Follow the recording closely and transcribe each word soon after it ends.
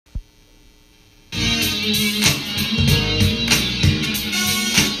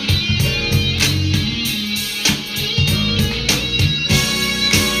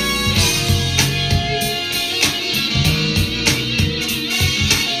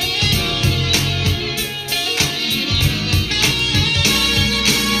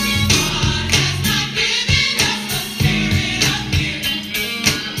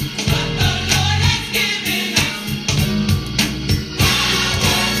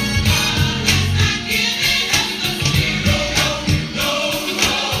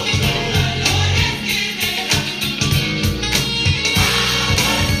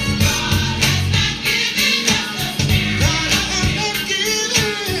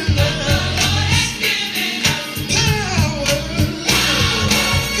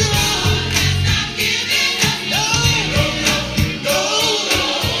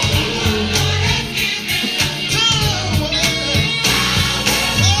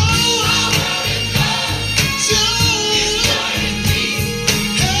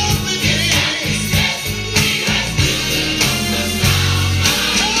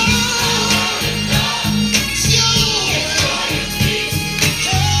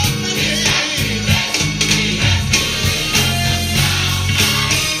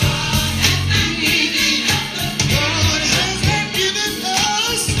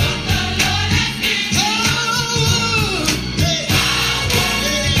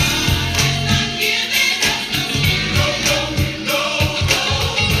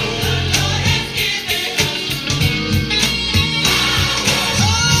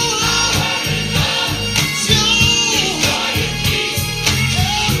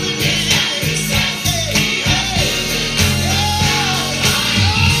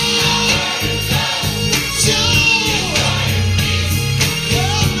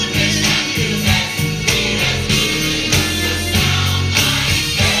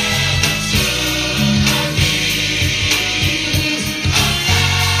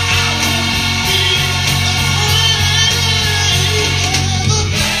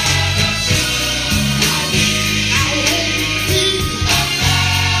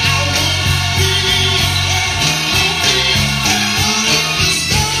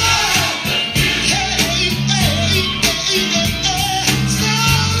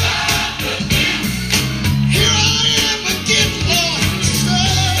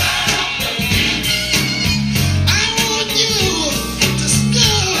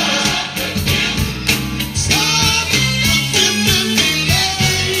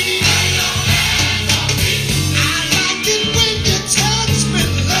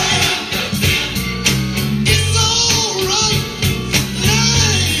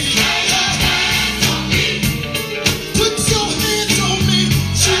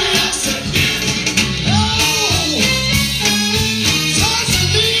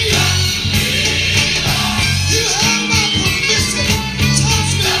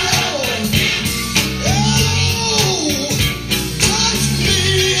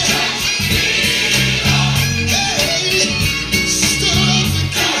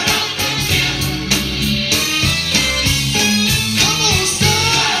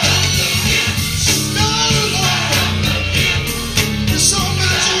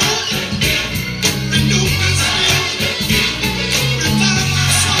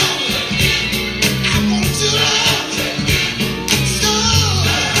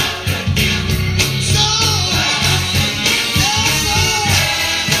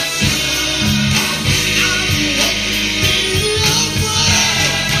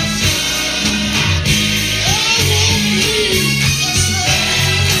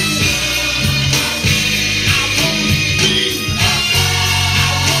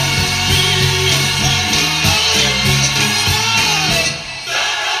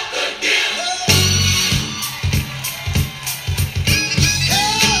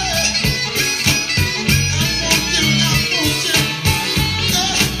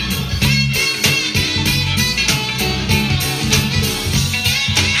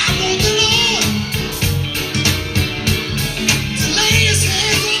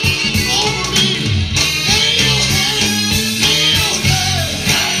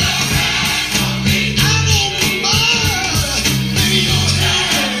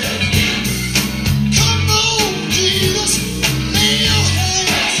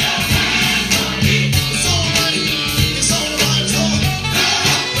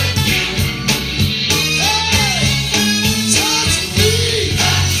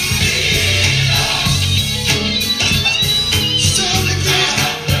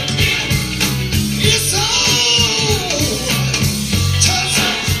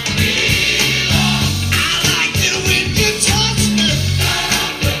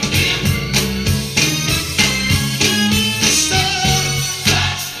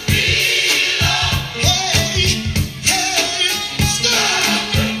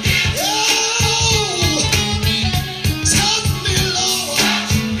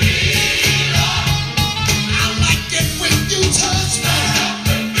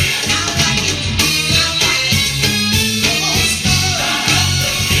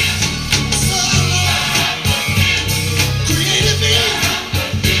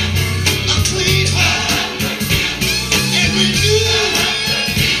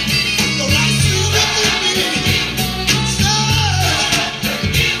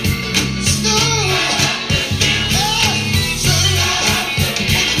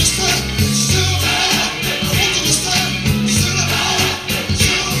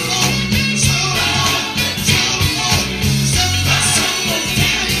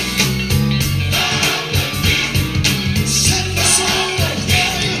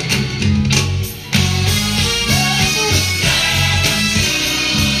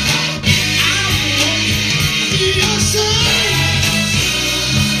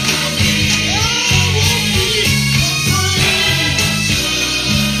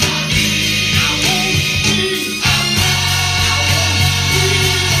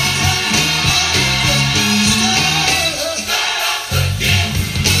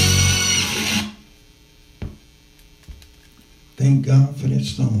that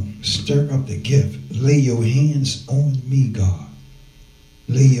song. Stir up the gift. Lay your hands on me, God.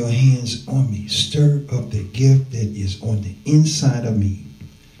 Lay your hands on me. Stir up the gift that is on the inside of me.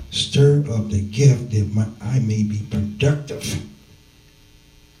 Stir up the gift that I may be productive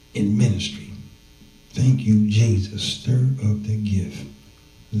in ministry. Thank you, Jesus. Stir up the gift.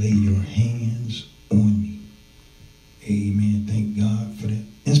 Lay your hands on me. Amen. Thank God for that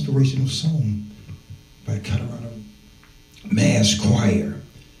inspirational song by Colorado Mass Choir.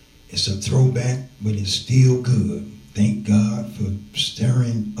 It's a throwback, but it's still good. Thank God for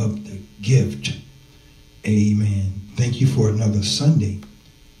stirring up the gift. Amen. Thank you for another Sunday.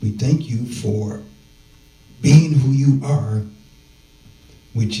 We thank you for being who you are,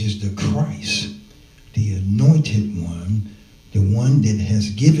 which is the Christ, the anointed one, the one that has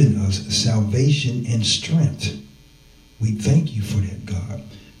given us salvation and strength. We thank you for that, God.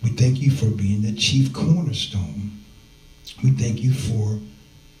 We thank you for being the chief cornerstone. We thank you for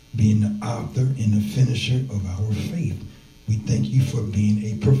being the author and the finisher of our faith. We thank you for being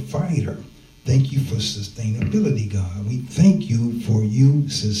a provider. Thank you for sustainability, God. We thank you for you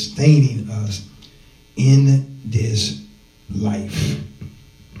sustaining us in this life.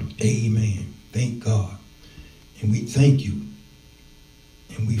 Amen. Thank God. And we thank you.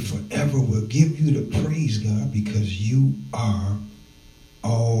 And we forever will give you the praise, God, because you are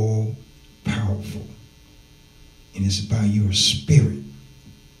all powerful. And it's by your spirit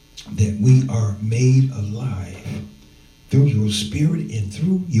that we are made alive through your spirit and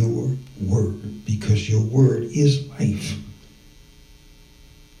through your word, because your word is life.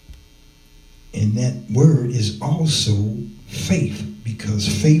 And that word is also faith, because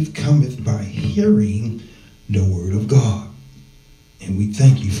faith cometh by hearing the word of God. And we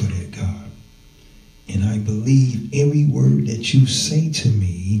thank you for that, God. And I believe every word that you say to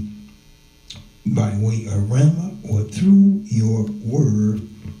me by way of Rhema or through your word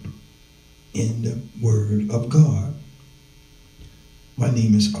in the word of God. My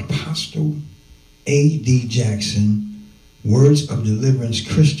name is Apostle A.D. Jackson, Words of Deliverance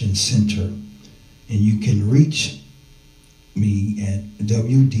Christian Center. And you can reach me at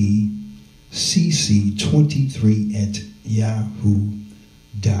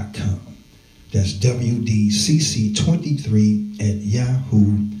WDCC23@yahoo.com. That's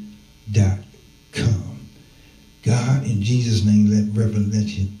WDCC23@yahoo.com. God, in Jesus' name, let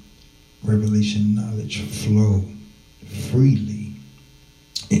revelation knowledge flow freely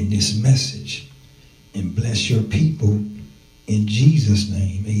in this message, and bless your people in Jesus'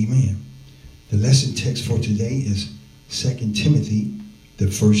 name. Amen. The lesson text for today is 2 Timothy, the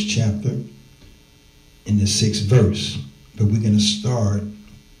 1st chapter, in the 6th verse. But we're going to start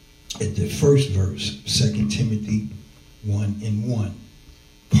at the 1st verse, 2 Timothy 1:1.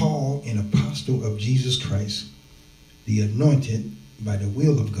 Paul, an apostle of Jesus Christ, the anointed by the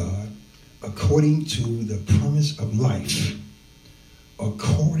will of God, according to the promise of life,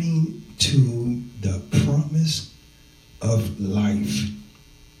 according to the promise of life,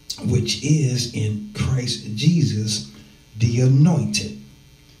 which is in Christ Jesus, the anointed.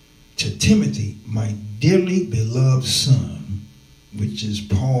 To Timothy, my dearly beloved son, which is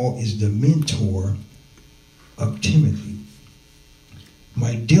Paul is the mentor of Timothy.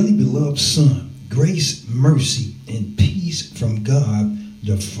 My dearly beloved son, grace, mercy, and peace from God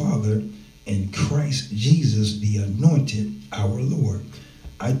the Father and Christ Jesus, the anointed, our Lord.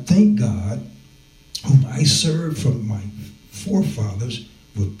 I thank God, whom I served from my forefathers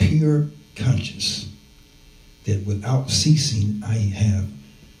with pure conscience, that without ceasing I have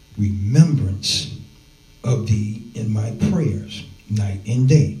remembrance of thee in my prayers, night and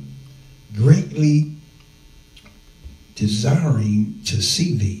day, greatly desiring to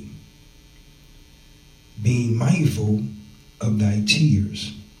see thee, being mindful of thy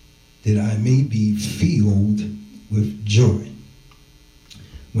tears, that I may be filled with joy.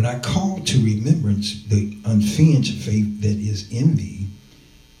 When I call to remembrance the unfeigned faith that is in thee,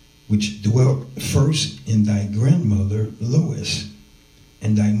 which dwelt first in thy grandmother Lois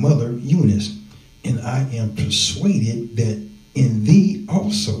and thy mother Eunice, and I am persuaded that in thee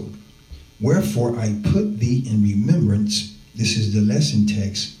also. Wherefore I put thee in remembrance, this is the lesson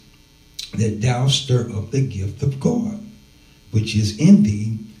text, that thou stir up the gift of God, which is in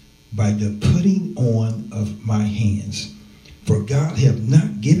thee by the putting on of my hands. For God hath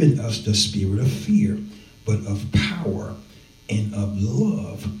not given us the spirit of fear, but of power and of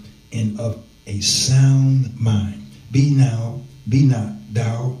love and of a sound mind. Be not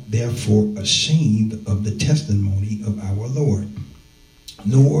thou therefore ashamed of the testimony of our Lord,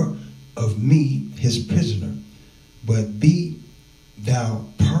 nor of me his prisoner, but be thou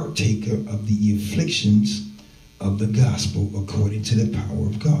partaker of the afflictions of the gospel according to the power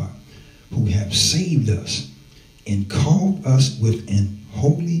of God, who have saved us and called us with an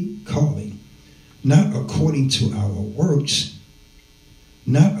holy calling, not according to our works,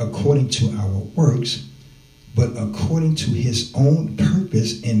 but according to his own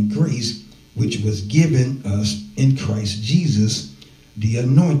purpose and grace, which was given us in Christ Jesus, the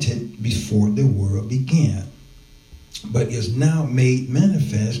anointed before the world began, but is now made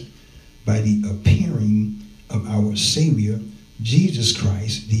manifest by the appearing of our Savior, Jesus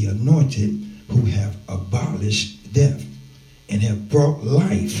Christ, the anointed, who have abolished death and have brought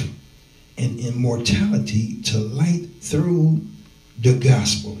life and immortality to light through the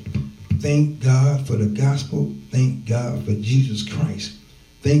gospel. Thank God for the gospel. Thank God for Jesus Christ.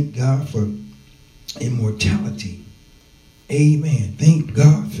 Thank God for immortality. Amen. Thank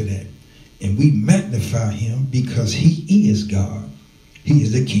God for that. And we magnify him because he is God. He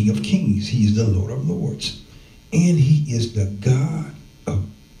is the King of Kings. He is the Lord of Lords. And he is the God of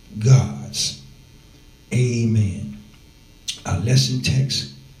gods. Amen. Our lesson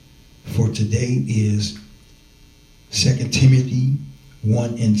text for today is 2 Timothy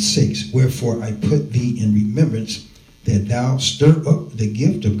 1:6. Wherefore I put thee in remembrance that thou stir up the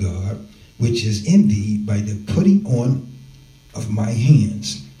gift of God, which is in thee by the putting on of my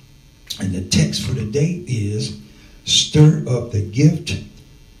hands. And the text for today is, stir up the gift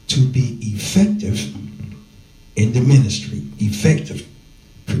to be effective in the ministry. Effective,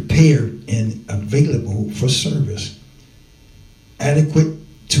 prepared, and available for service. Adequate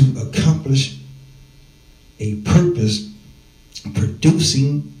to accomplish a purpose,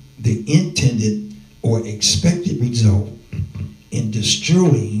 producing the intended or expected result in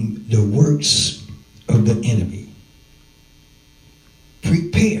destroying the works of the enemy.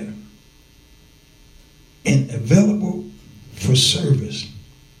 Prepare and available for service.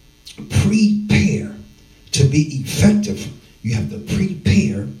 Prepare to be effective. You have to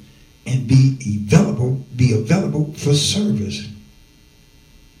prepare and be available for service.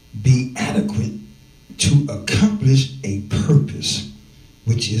 Be adequate to accomplish a purpose,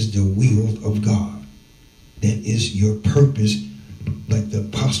 which is the will of God. That is your purpose. Like the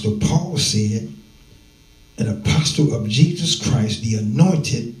Apostle Paul said, an apostle of Jesus Christ, the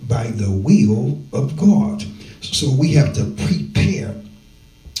anointed by the will of God. So we have to prepare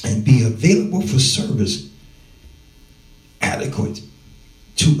and be available for service, adequate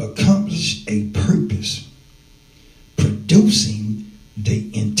to accomplish a purpose, producing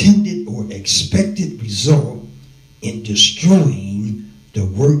the intended or expected result in destroying the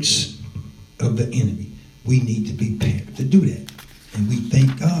works of the enemy. We need to be prepared to do that. And we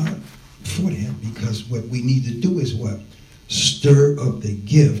thank God for that, because what we need to do is what? Stir up the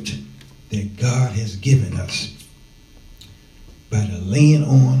gift that God has given us by the laying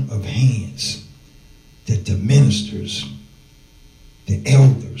on of hands, that the ministers, the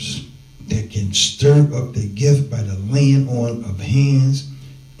elders, that can stir up the gift by the laying on of hands.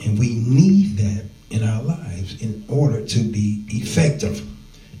 And we need that in our lives in order to be effective.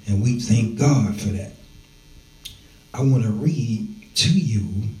 And we thank God for that. I want to read to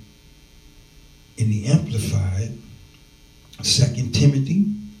you in the Amplified 2 Timothy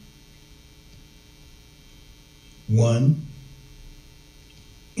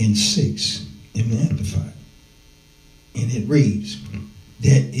 1:6 in the Amplified. And it reads,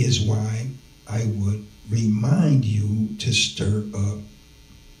 that is why I would remind you to stir up,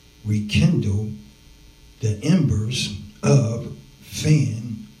 rekindle the embers of,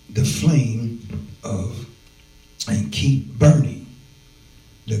 fan the flame of, and keep burning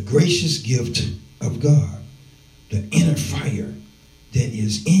the gracious gift of God, the inner fire that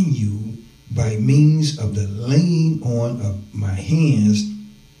is in you by means of the laying on of my hands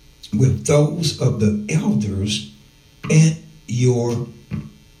with those of the elders at your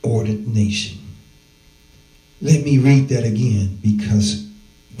ordination. Let me read that again, because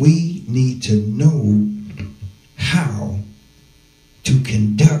we need to know how to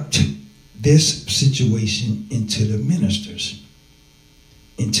conduct this situation into the ministers,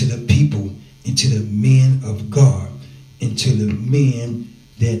 into the people, into the men of God, into the men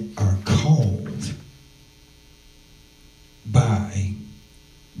that are called by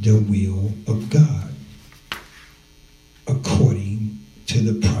the will of God, according to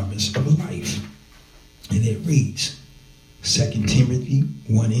the promise of life. And it reads, 2 Timothy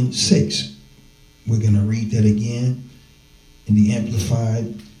 1:6. We're going to read that again in the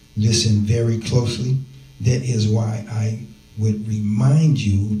Amplified. Listen very closely. That is why I would remind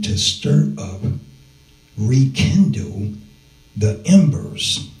you to stir up, rekindle the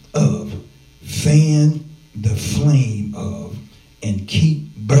embers of, fan the flame of, and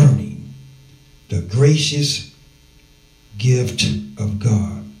keep burning the gracious gift of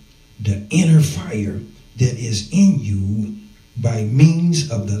God, the inner fire that is in you by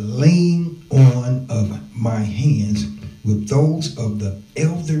means of the laying on of my hands with those of the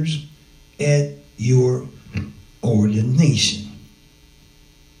elders at your ordination.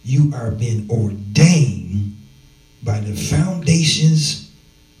 You are being ordained by the foundations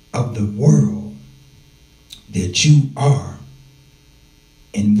of the world that you are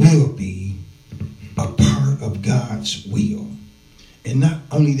and will be a part of God's will. And not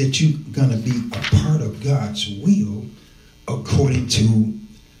only that you're going to be a part of God's will according to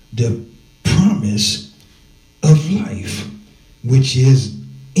the promise of life, which is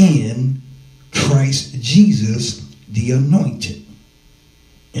in Christ Jesus, the anointed.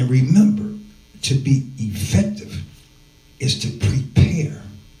 And remember, to be effective is to prepare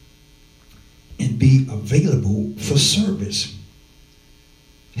and be available for service.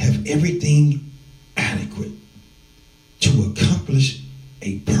 Have everything adequate to accomplish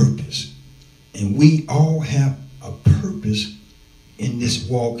a purpose. And we all have a purpose in this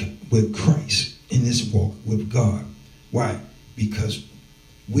walk with Christ, in this walk with God. Why? Because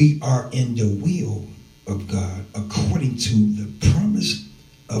we are in the will of God according to the promise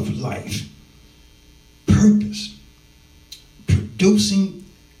of life. Purpose. Producing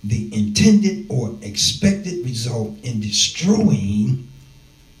the intended or expected result in destroying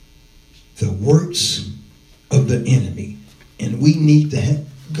the works of the enemy. And we need to have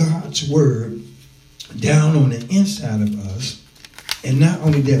God's word down on the inside of us. And not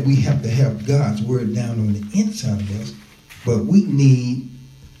only that, we have to have God's word down on the inside of us, but we need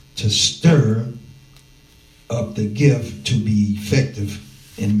to stir up the gift to be effective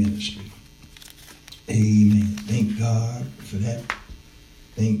in ministry. Amen. Thank God for that.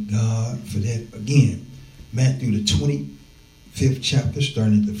 Thank God for that. Again, Matthew the 25th chapter,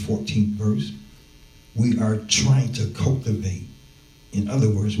 starting at the 14th verse. We are trying to cultivate. In other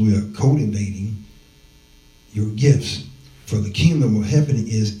words, we are cultivating your gifts. For the kingdom of heaven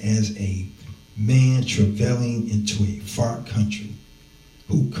is as a man traveling into a far country,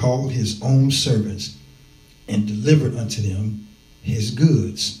 who called his own servants and delivered unto them his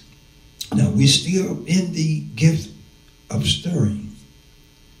goods. Now, we're still in the gift of stirring.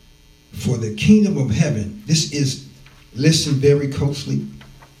 For the kingdom of heaven, listen very closely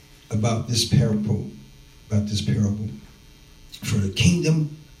about this parable. For the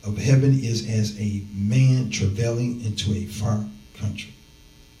kingdom of heaven is as a man traveling into a far country.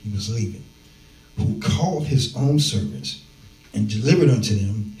 He was leaving. Who called his own servants and delivered unto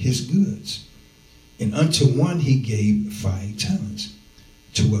them his goods. And unto one he gave 5 talents,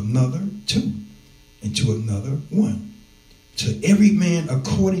 to another 2, and to another 1. To every man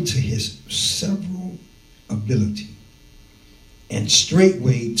according to his several ability. And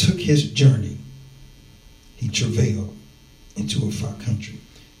straightway took his journey. He travailed into a far country.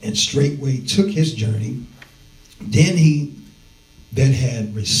 And straightway took his journey. Then he that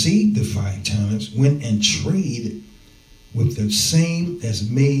had received the 5 talents went and traded with the same as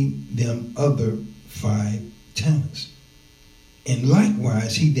made them other 5 talents. And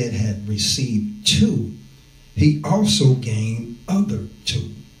likewise he that had received 2, he also gained other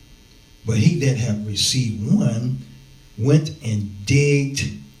 2. But he that had received 1 went and digged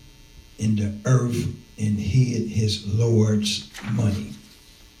in the earth and hid his Lord's money.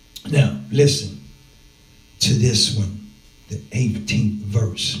 Now, listen to this one, the 18th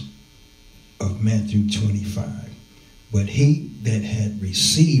verse of Matthew 25. But he that had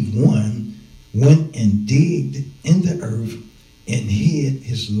received 1 went and digged in the earth and hid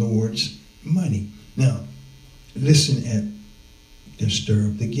his Lord's money. Now, listen at the stir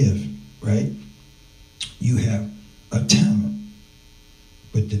of the gift, right? You have a talent,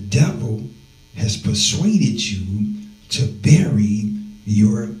 but the devil has persuaded you to bury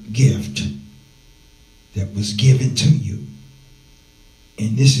your gift that was given to you.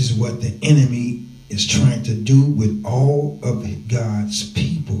 And this is what the enemy is trying to do with all of God's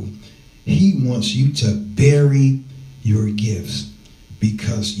people. He wants you to bury your gifts,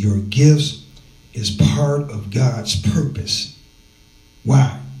 because your gifts is part of God's purpose.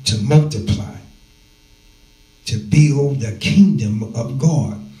 Why? To multiply, to build the kingdom of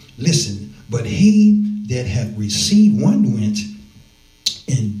God. Listen, but he that had received 1 went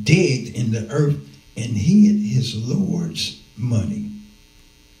and digged in the earth and hid his Lord's money.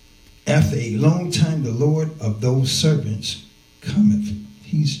 After a long time, the Lord of those servants cometh.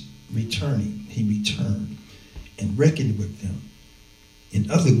 He's returning. He returned and reckoned with them. In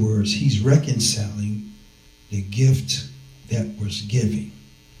other words, he's reconciling the gift that was given.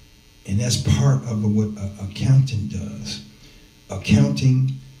 And that's part of what accounting does.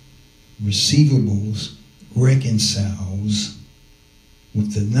 Accounting receivables reconciles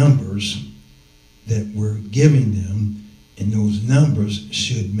with the numbers that we're giving them, and those numbers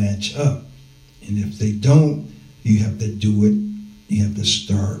should match up. And if they don't, you have to do it. You have to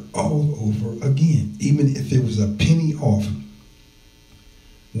start all over again. Even if it was a penny off,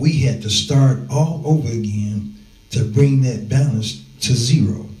 we had to start all over again to bring that balance to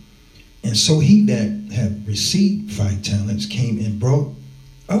zero. And so he that had received 5 talents came and brought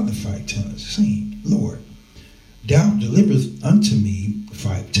other 5 talents, saying, Lord, thou deliverest unto me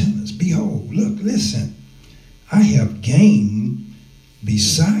 5 talents. Behold, look, listen, I have gained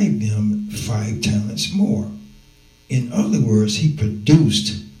beside them 5 talents more. In other words, he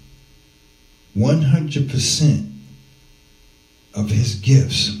produced 100% of his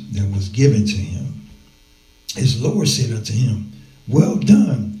gifts that was given to him. His Lord said unto him, well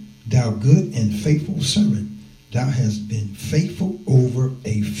done, thou good and faithful servant. Thou hast been faithful over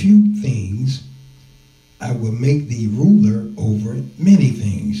a few things. I will make thee ruler over many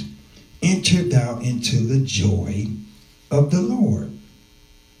things. Enter thou into the joy of the Lord.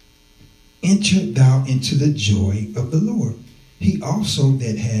 Enter thou into the joy of the Lord. He also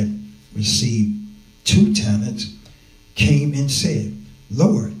that had received 2 talents came and said,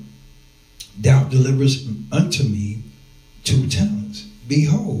 Lord, thou deliverest unto me 2 talents.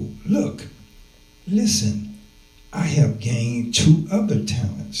 Behold, look, listen, I have gained 2 other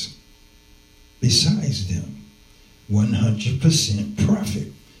talents besides them, 100% profit.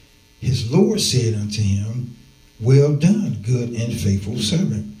 His Lord said unto him, well done, good and faithful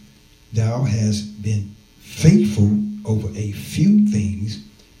servant. Thou hast been faithful over a few things.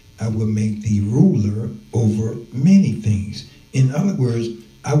 I will make thee ruler over many things. In other words,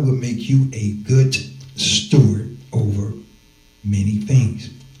 I will make you a good steward over many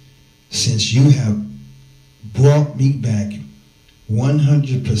things. Since you have brought me back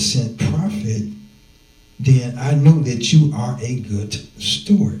 100% profit, then I know that you are a good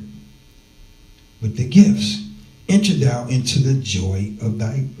steward with the gifts. Enter thou into the joy of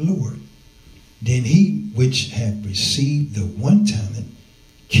thy Lord. Then he which had received the 1 talent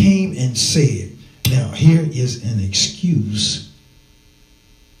came and said, now here is an excuse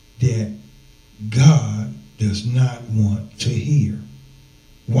that God does not want to hear.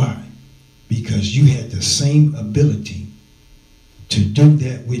 Why? Because you had the same ability to do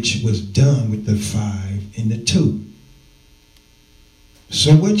that which was done with the 5 and the 2.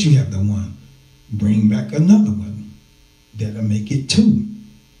 So what you have the 1? Bring back another one. That'll make it 2.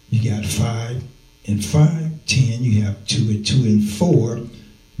 You got 5 and 5, 10. You have 2 and 2 and 4.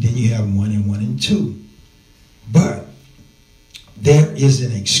 Then you have 1 and 1 and 2. But there is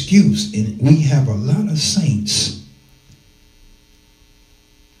an excuse, and we have a lot of saints.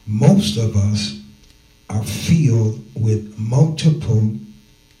 Most of us are filled with multiple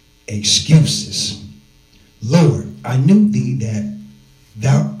excuses. Lord, I knew thee that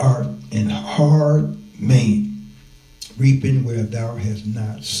thou art an hard man, reaping where thou hast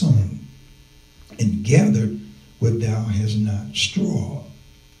not sown, and gathered where thou hast not strawed.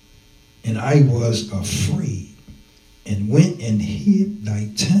 And I was afraid, and went and hid thy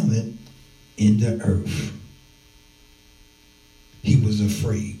talent in the earth. He was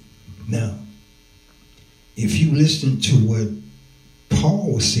afraid. Now, if you listen to what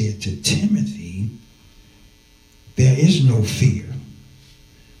Paul said to Timothy, there is no fear.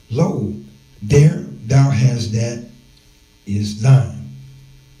 Lo, there thou hast that is thine.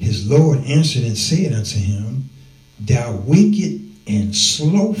 His Lord answered and said unto him, thou wicked and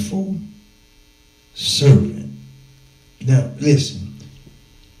slothful servant. Now, listen,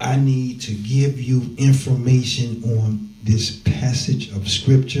 I need to give you information on this passage of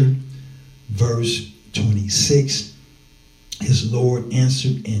Scripture, verse 26. His Lord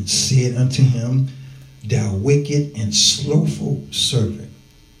answered and said unto him, thou wicked and slothful servant.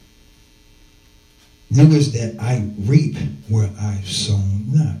 Notice that I reap where I sowed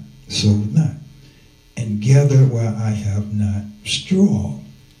not, and gather where I have not strawed.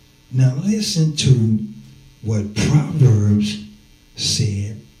 Now listen to what Proverbs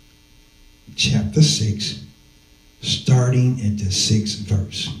said, chapter 6, starting at the 6th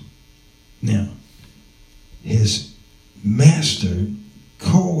verse. Now, his master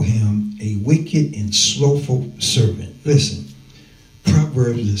called him a wicked and slothful servant. Listen,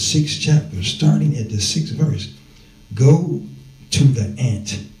 Proverbs, the 6th chapter, starting at the 6th verse. Go to the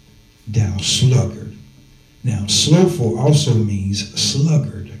ant, thou sluggard. Now, slothful also means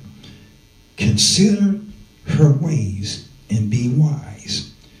sluggard. Consider her ways and be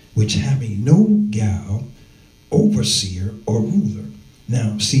wise, which having no guile, overseer or ruler.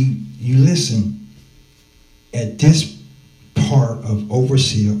 Now, see, you listen, at this part of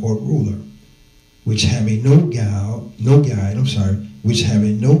overseer or ruler, which having which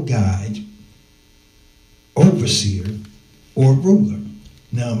having no guide, overseer, or ruler.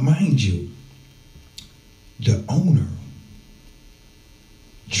 Now, mind you, the owner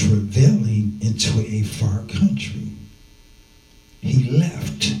traveling into a far country, he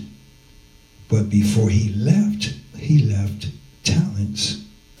left. But before he left talents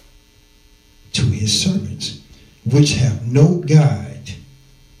to his servants, which have no guide.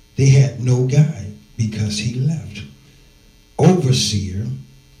 They had no guide because he left. Overseer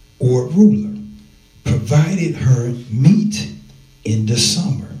or ruler provided her meat in the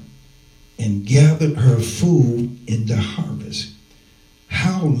summer and gathered her food in the harvest.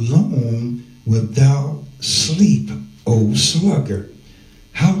 How long wilt thou sleep, O sluggard?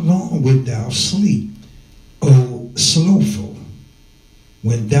 How long wilt thou sleep, O slothful?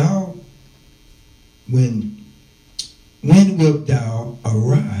 When wilt thou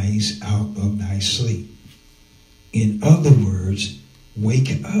arise out of thy sleep? In other words,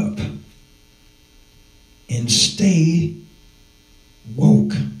 wake up and stay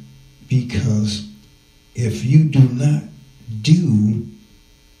woke, because if you do not do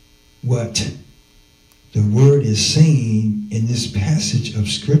what the word is saying in this passage of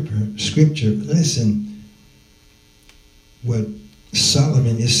scripture, listen what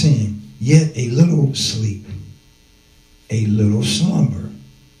Solomon is saying. Yet a little sleep, a little slumber,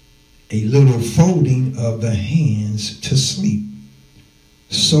 a little folding of the hands to sleep.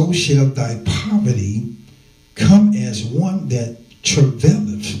 So shall thy poverty come as one that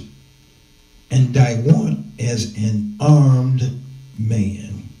travaileth, and thy want as an armed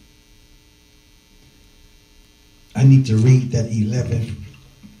man. I need to read that 11th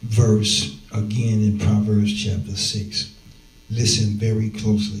verse again in Proverbs chapter 6. Listen very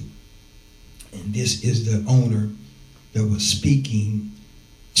closely. And this is the owner that was speaking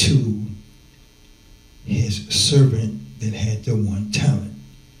to his servant that had the one talent.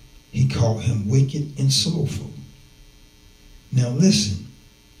 He called him wicked and slothful. Now listen,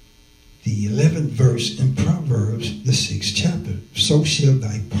 the 11th verse in Proverbs, the 6th chapter. So shall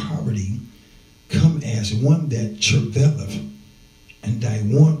thy poverty come as one that travaileth, and thy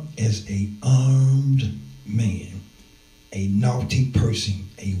want as an armed man. A naughty person,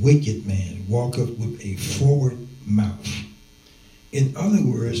 a wicked man, walketh with a forward mouth. In other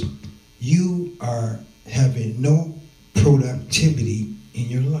words, you are having no productivity in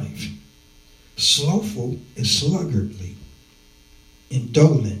your life. Slothful is sluggardly,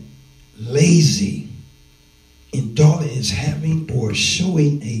 indolent, lazy. Indolent is having or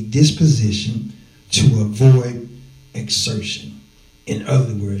showing a disposition to avoid exertion. In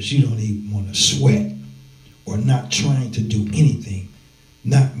other words, you don't even want to sweat, or not trying to do anything,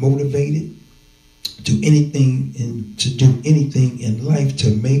 not motivated to do anything in life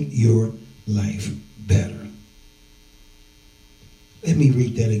to make your life better. Let me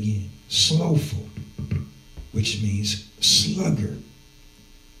read that again. Slothful, which means sluggard,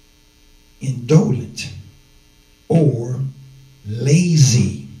 indolent, or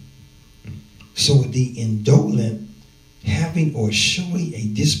lazy. So the indolent, having or showing a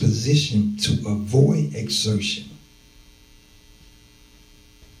disposition to avoid exertion,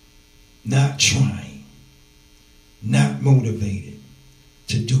 not trying, not motivated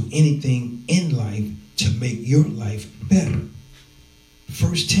to do anything in life to make your life better.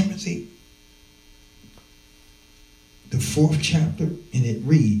 1 Timothy, the 4th chapter, and it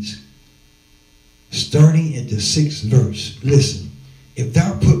reads, starting at the 6th verse, listen, if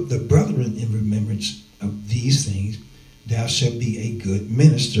thou put the brethren in remembrance of these things, thou shalt be a good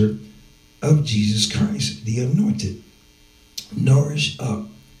minister of Jesus Christ, the anointed, nourished up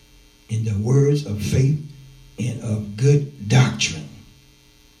in the words of faith and of good doctrine,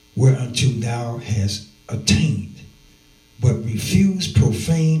 whereunto thou hast attained. But refuse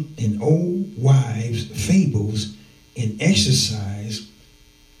profane and old wives' fables, and exercise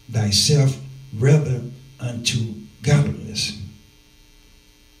thyself rather unto godliness.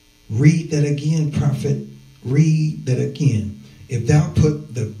 Read that again, prophet. Read that again. If thou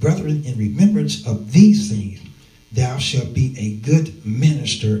put the brethren in remembrance of these things, thou shalt be a good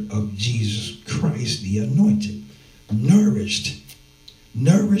minister of Jesus Christ, the anointed, nourished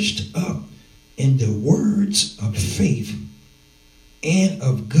up in the words of faith and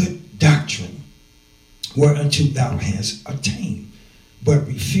of good doctrine, whereunto thou hast attained. But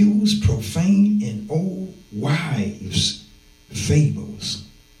refuse profane and old wives' fables,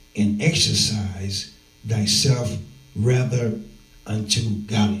 and exercise thyself rather unto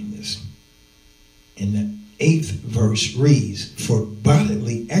godliness. And the 8th verse reads, for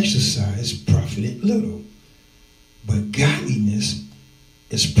bodily exercise profited little, but godliness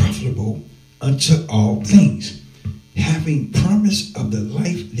is profitable unto all things, having promise of the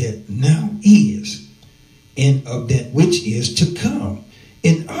life that now is, and of that which is to come.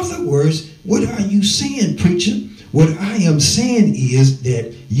 In other words, what are you saying, preacher? What I am saying is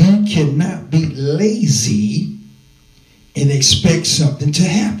that you cannot be lazy and expect something to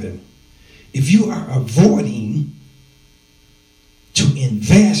happen. If you are avoiding to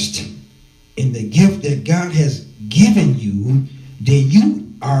invest in the gift that God has given you, then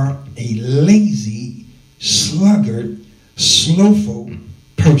you are a lazy, sluggard, slothful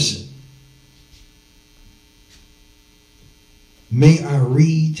person. May I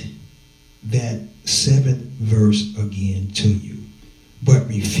read that 7th verse again to you. But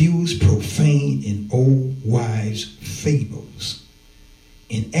refuse profane and old wives' fables,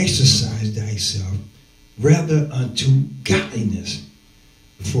 and exercise thyself rather unto godliness.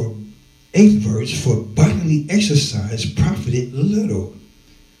 For 8th verse, for bodily exercise profited little,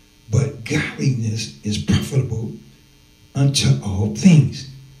 but godliness is profitable unto all things,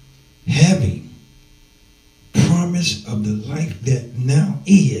 having promise of the life that now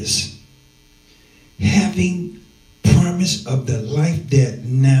is, having promise of the life that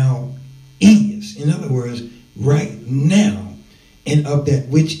now is. In other words, right now, and of that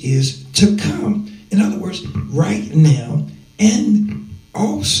which is to come. In other words, right now, and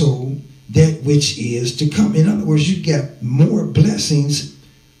also that which is to come. In other words, you got more blessings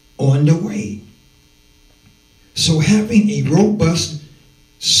on the way. So having a robust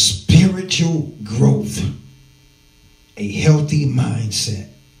spiritual growth, a healthy mindset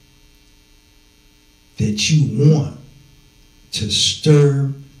that you want to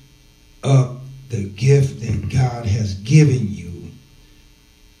stir up the gift that God has given you,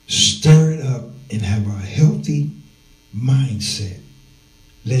 stir it up and have a healthy mindset.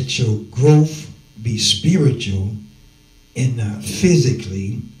 Let your growth be spiritual and not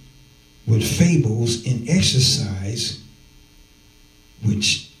physically, with fables and exercise,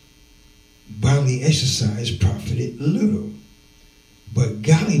 which bodily exercise profited little. But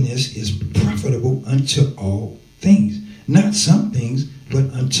godliness is profitable unto all things. Not some things,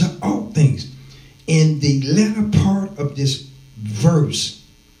 but unto all things. In the latter part of this verse,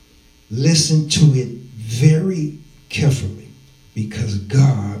 listen to it very carefully, because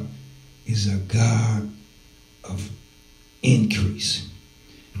God is a God of increase.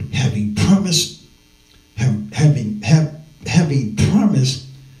 Having promised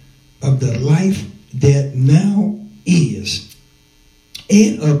of the life that now is,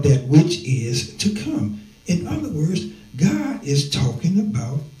 and of that which is to come. In other words, God is talking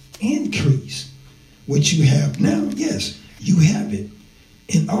about increase. What you have now, yes, you have it.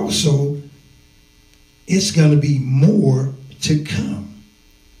 And also, it's going to be more to come.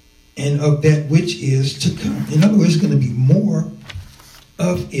 And of that which is to come. In other words, it's going to be more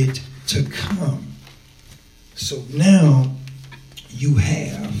of it to come. So now you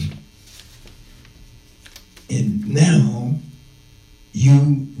have, and now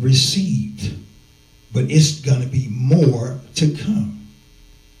you received, but it's going to be more to come.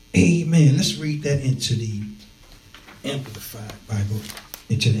 Amen. Let's read that into the Amplified Bible.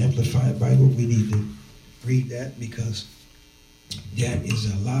 Into the Amplified Bible, we need to read that because that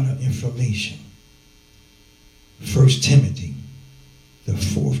is a lot of information. 1 Timothy, the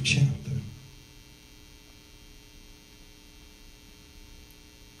 4th chapter.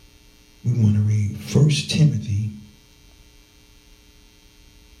 We want to read 1 Timothy,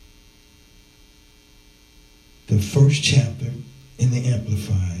 the 1st chapter in the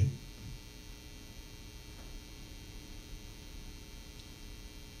Amplified.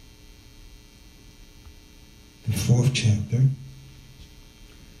 The 4th chapter.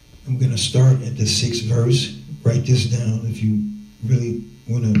 I'm going to start at the 6th verse. Write this down if you really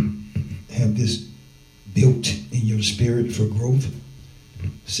want to have this built in your spirit for growth.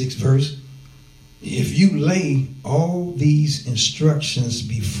 6th verse. If you lay all these instructions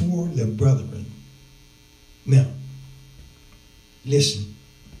before the brethren. Now, listen.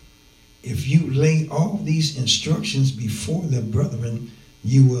 If you lay all these instructions before the brethren,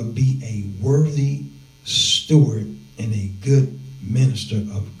 you will be a worthy steward and a good minister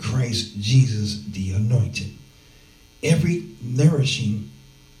of Christ Jesus the Anointed, every nourishing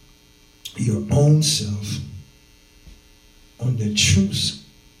your own self on the truths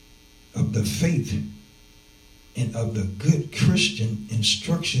of the faith and of the good Christian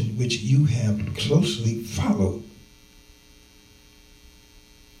instruction which you have closely followed.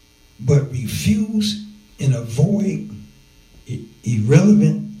 But refuse and avoid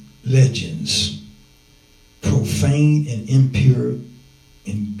irrelevant legends, profane and impure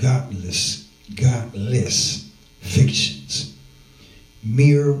and godless fictions,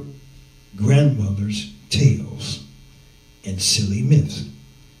 mere grandmother's tales and silly myths,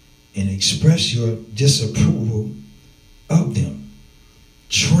 and express your disapproval of them.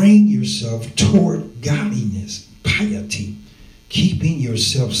 Train yourself toward godliness, piety, keeping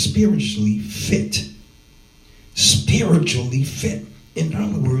yourself spiritually fit. Spiritually fit. In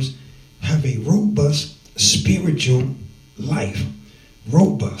other words, have a robust spiritual life,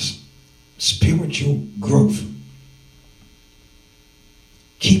 robust spiritual growth.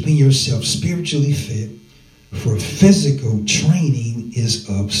 Keeping yourself spiritually fit, for physical training is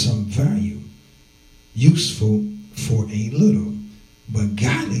of some value, useful for a little, but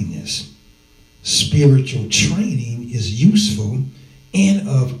godliness, spiritual training is useful and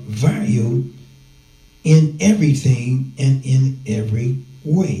of value in everything and in every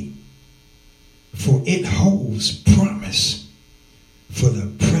way. For it holds promise for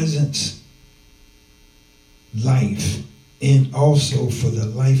the present life and also for the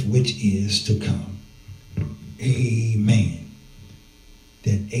life which is to come. Amen.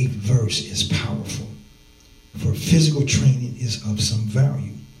 That 8th verse is powerful. For physical training is of some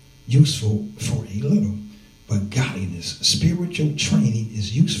value, useful for a little, but godliness, spiritual training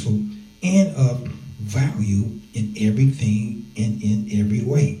is useful and of value in everything and in every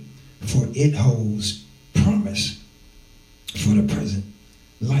way. For it holds promise for the present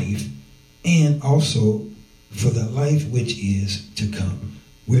life and also for the life which is to come.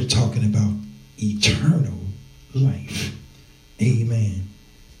 We're talking about eternal life. Amen.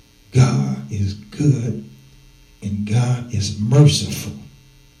 God is good and God is merciful.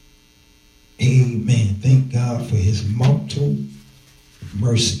 Amen. Thank God for his multiple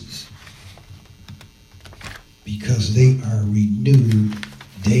mercies, because they are renewed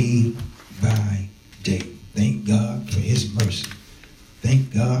day by day. Thank God for his mercy.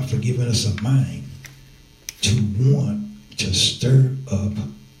 Thank God for giving us a mind to want to stir up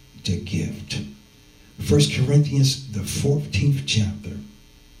the gift. 1 Corinthians, the 14th chapter.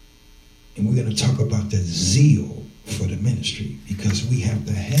 And we're going to talk about the zeal for the ministry, because we have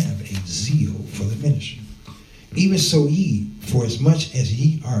to have a zeal for the ministry. Even so ye, for as much as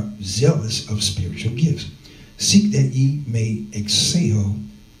ye are zealous of spiritual gifts, seek that ye may excel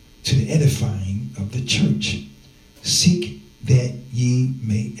to the edifying of the church. Seek that ye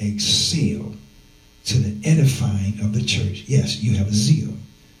may excel to the edifying of the church. Yes, you have a zeal.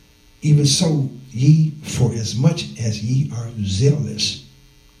 Even so ye, for as much as ye are zealous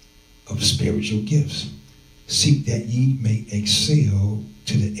of spiritual gifts, seek that ye may excel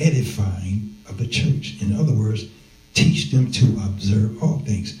to the edifying of the church. In other words, teach them to observe all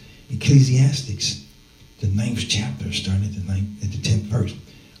things. Ecclesiastes, the 9th chapter, starting at the 10th verse.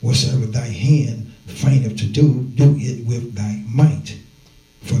 Whatsoever thy hand findeth to do, do it with thy might.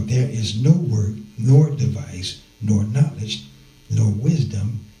 For there is no work, nor device, nor knowledge, nor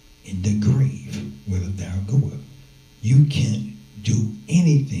wisdom in the grave, whither thou goest. You can't do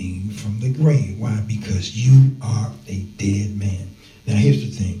anything from the grave. Why? Because you are a dead man. Now here's the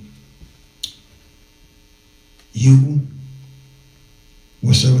thing. You,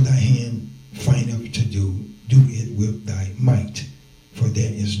 whatsoever thy hand findeth to do, do it with thy might. For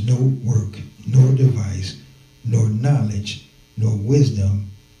there is no work, nor device, nor knowledge, nor wisdom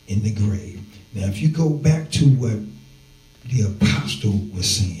in the grave. Now if you go back to what the apostle was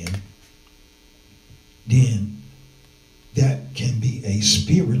saying, then that can be a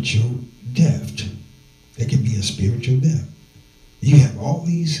spiritual death. That can be a spiritual death. You have all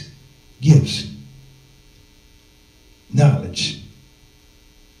these gifts, knowledge.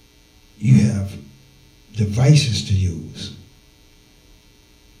 You have devices to use.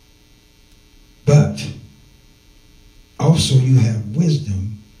 But also you have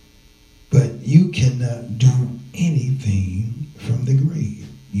wisdom, but you cannot do anything from the grave.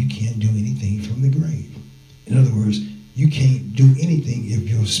 You can't do anything from the grave. In other words, you can't do anything if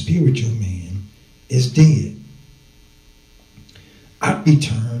your spiritual man is dead. I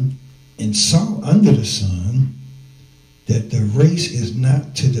returned and saw under the sun that the race is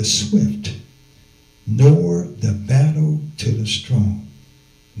not to the swift, nor the battle to the strong,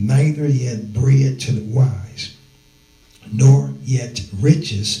 neither yet bread to the wise, nor yet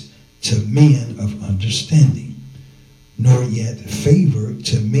riches to men of understanding, nor yet favor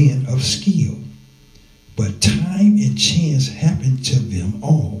to men of skill. But time and chance happen to them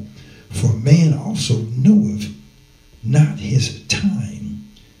all. For man also knoweth not his time,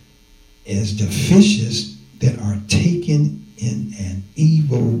 as the fishes that are taken in an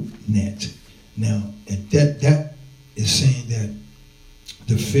evil net. Now, that is saying that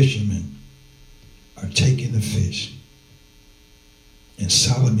the fishermen are taking the fish. And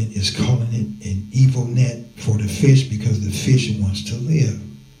Solomon is calling it an evil net for the fish, because the fish wants to live.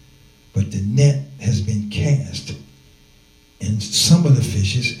 but the net has been cast, and some of the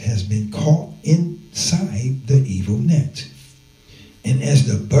fishes has been caught inside the evil net. And as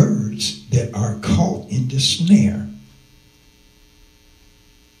the birds that are caught in the snare,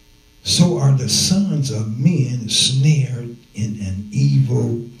 so are the sons of men snared in an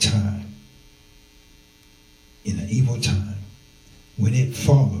evil time. In an evil time, when it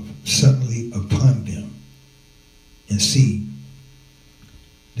falleth suddenly upon them. And see,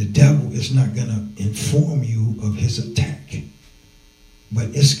 the devil is not going to inform you of his attack, but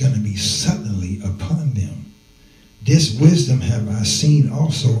it's going to be suddenly upon them. This wisdom have I seen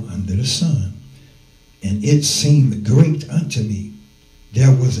also under the sun, and it seemed great unto me.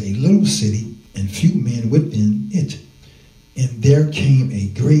 There was a little city, and few men within it, and there came a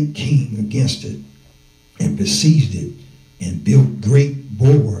great king against it, and besieged it, and built great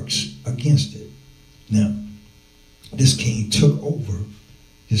bulwarks against it. Now, this king took over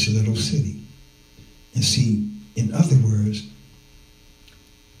this little city. And see, in other words,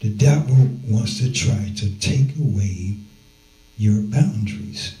 the devil wants to try to take away your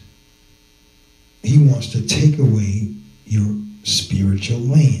boundaries. He wants to take away your spiritual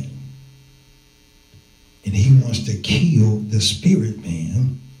land. And he wants to kill the spirit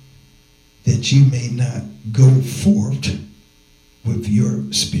man, that you may not go forth with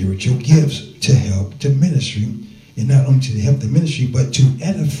your spiritual gifts to help the ministry, and not only to help the ministry, but to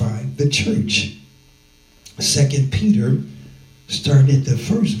edify the church. 2 Peter, starting at the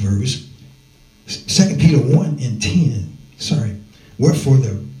first verse, 2 Peter 1:10. Wherefore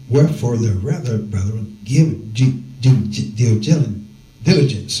the rather, brethren, give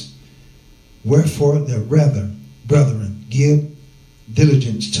diligence. Wherefore the rather, brethren, give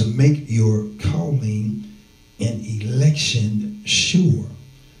diligence to make your calling and election sure.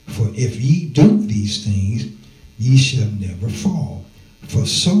 For if ye do these things, ye shall never fall. For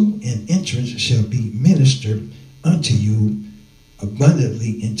so an entrance shall be ministered unto you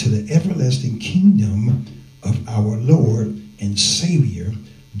abundantly into the everlasting kingdom of our Lord and Savior,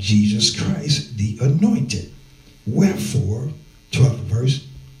 Jesus Christ, the Anointed. Wherefore, 12th verse,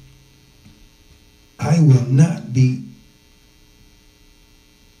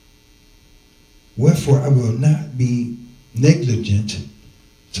 Wherefore I will not be negligent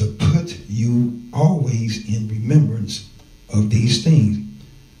to put you always in remembrance of these things,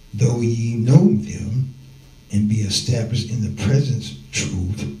 though ye know them, and be established in the present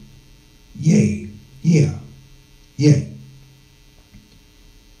truth. Yea.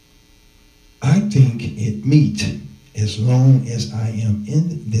 I think it meet, as long as I am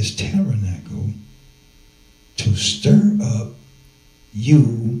in this tabernacle, to stir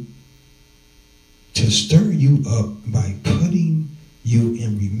you up by putting you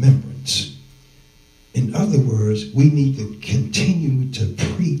in remembrance. In other words, we need to continue to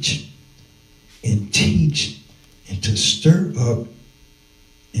preach and teach and to stir up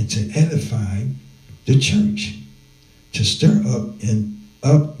and to edify the church. To stir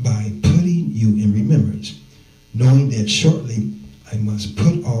up by putting you in remembrance, knowing that shortly I must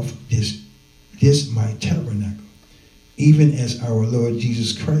put off this my tabernacle, even as our Lord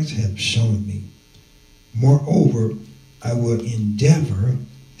Jesus Christ hath shown me. Moreover, I will endeavor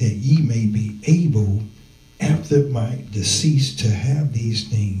that ye may be able after my decease to have these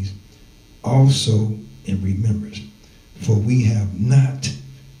things also in remembrance. For we have not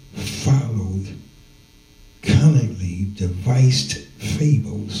followed cunningly devised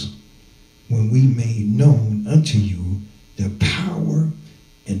fables, when we made known unto you the power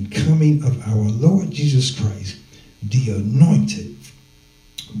and coming of our Lord Jesus Christ, the Anointed,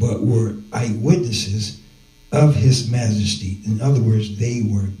 but were eyewitnesses of his majesty. In other words, they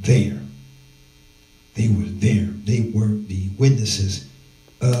were there. They were there. They were the witnesses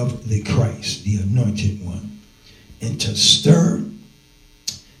of the Christ, the Anointed One. And to stir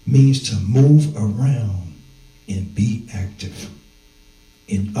means to move around and be active.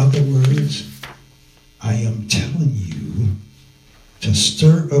 In other words, I am telling you to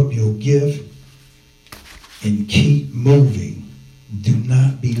stir up your gift and keep moving. Do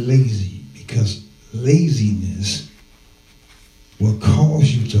not be lazy, because laziness will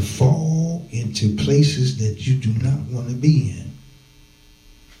cause you to fall into places that you do not want to be in.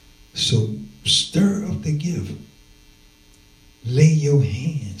 So stir up the gift. Lay your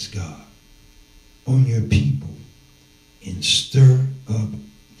hands, God, on your people and stir up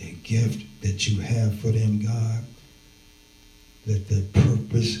the gift that you have for them, God. Let the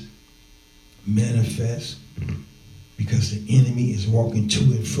purpose manifest, because the enemy is walking to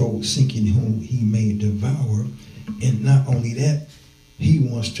and fro, seeking whom he may devour. And not only that, he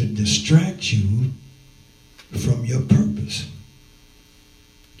wants to distract you from your purpose.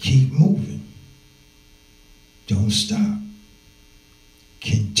 Keep moving. Don't stop.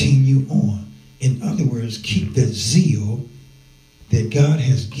 Continue on. In other words, keep the zeal that God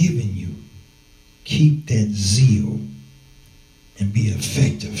has given you. Keep that zeal and be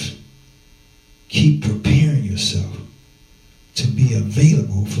effective. Keep preparing yourself to be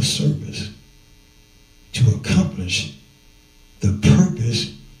available for service, to accomplish the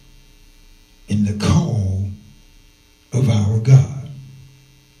purpose and the call of our God.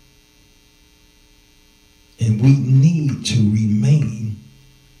 And we need to remain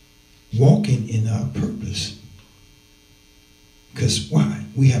walking in our purpose. Because why?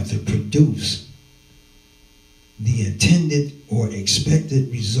 We have to produce the intended or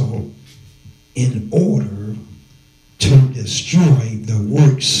expected result in order to destroy the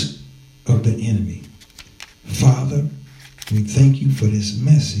works of the enemy. Father, we thank you for this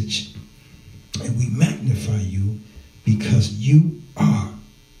message, and we magnify you because you are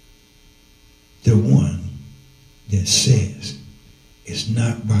the one that says it's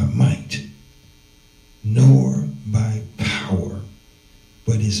not by might nor by power,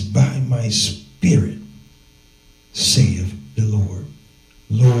 but it's by my spirit, saith the Lord.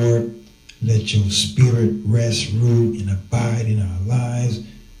 Lord, let your spirit rest, rule, and abide in our lives.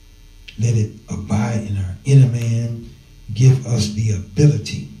 Let it abide in our inner man. Give us the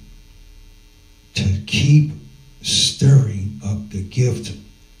ability to keep stirring up the gift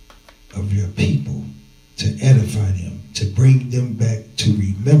of your people, to edify them, to bring them back to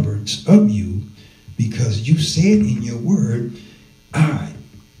remembrance of you, because you said in your word,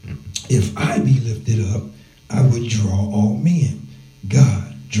 if I be lifted up, I would draw all men.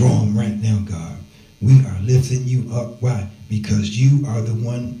 God, draw them right now, God. We are lifting you up. Why? Because you are the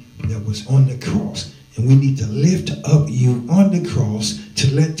one that was on the cross. And we need to lift up you on the cross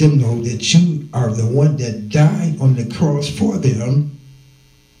to let them know that you are the one that died on the cross for them,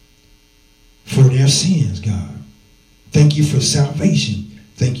 for their sins, God. Thank you for salvation.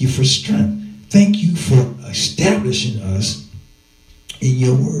 Thank you for strength. Thank you for establishing us in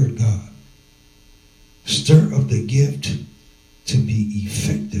your word, God. Stir up the gift to be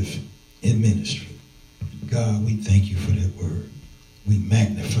effective in ministry. God, we thank you for that word. We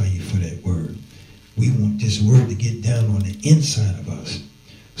magnify you for that word. We want this word to get down on the inside of us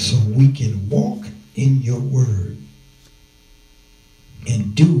so we can walk in your word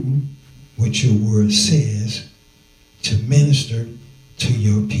and do what your word says to minister to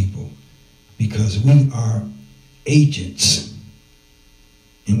your people, because we are agents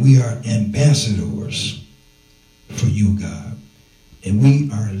and we are ambassadors for you, God. And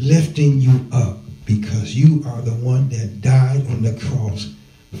we are lifting you up because you are the one that died on the cross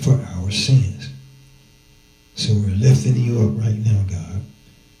for our sins. So we're lifting you up right now, God.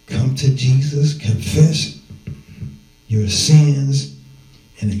 Come to Jesus, confess your sins,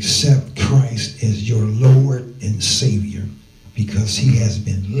 and accept Christ as your Lord and Savior, because he has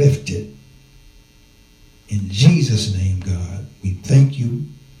been lifted. In Jesus' name, God, we thank you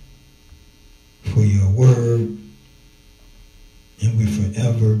for your word, and we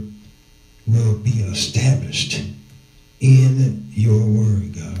forever will be established in your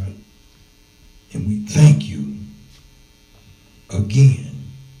word, God. And we thank you again.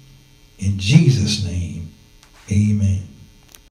 In Jesus' name, amen.